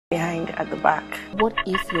at the back. What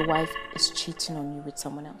if your wife is cheating on you with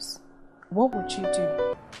someone else? What would you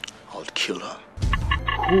do? I would kill her.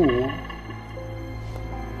 Who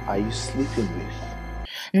are you sleeping with?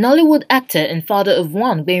 Nollywood actor and father of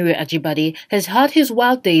one, GBENRO Ajibade, has had his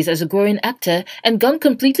wild days as a growing actor and gone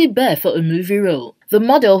completely bare for a movie role. The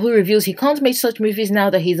model, who reveals he can't make such movies now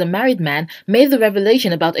that he's a married man, made the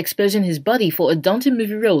revelation about exposing his body for a daunting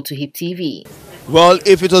movie role to HipTv. Well,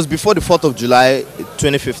 if it was before the 4th of July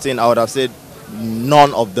 2015, I would have said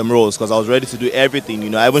none of them roles because I was ready to do everything. You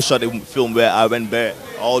know, I even shot a film where I went bare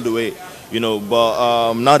all the way. You know,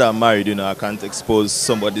 but now that I'm married, you know, I can't expose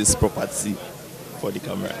somebody's property for the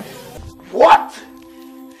camera. What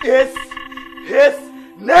is his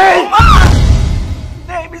name? Umar! His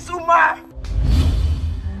name is Umar.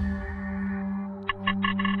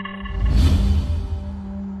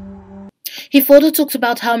 He further talked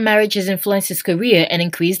about how marriage has influenced his career and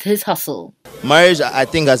increased his hustle. Marriage, I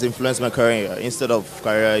think, has influenced my career instead of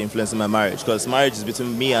career influencing my marriage, because marriage is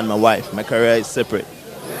between me and my wife. My career is separate.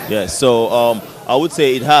 Yeah, so I would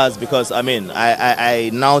say it has, because I mean,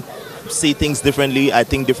 I now see things differently. I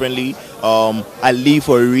think differently. I live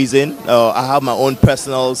for a reason. I have my own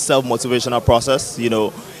personal self-motivational process. You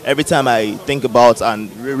know, every time I think about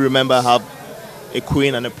and remember I have a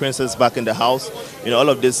queen and a princess back in the house, you know, all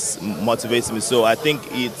of this motivates me. So I think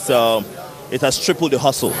it has tripled the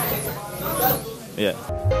hustle. Yeah.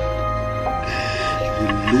 You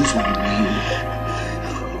will lose my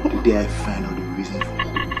name the day I find out the reason for